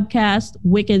this podcast,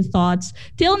 Wicked Thoughts.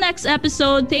 Till next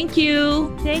episode. Thank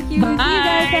you. Thank you. Bye. See you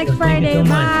guys next Thank you Friday. so much.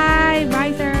 Bye.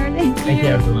 Bye, sir. Thank you,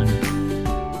 everyone.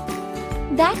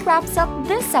 That wraps up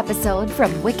this episode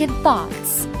from Wicked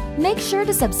Thoughts. Make sure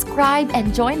to subscribe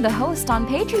and join the host on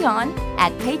Patreon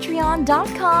at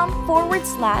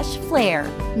patreon.com/Flair.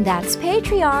 That's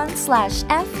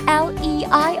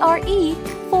Patreon/FLEIRE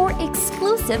for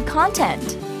exclusive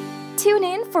content. Tune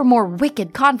in for more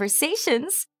wicked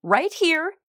conversations right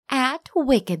here at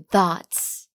Wicked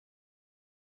Thoughts.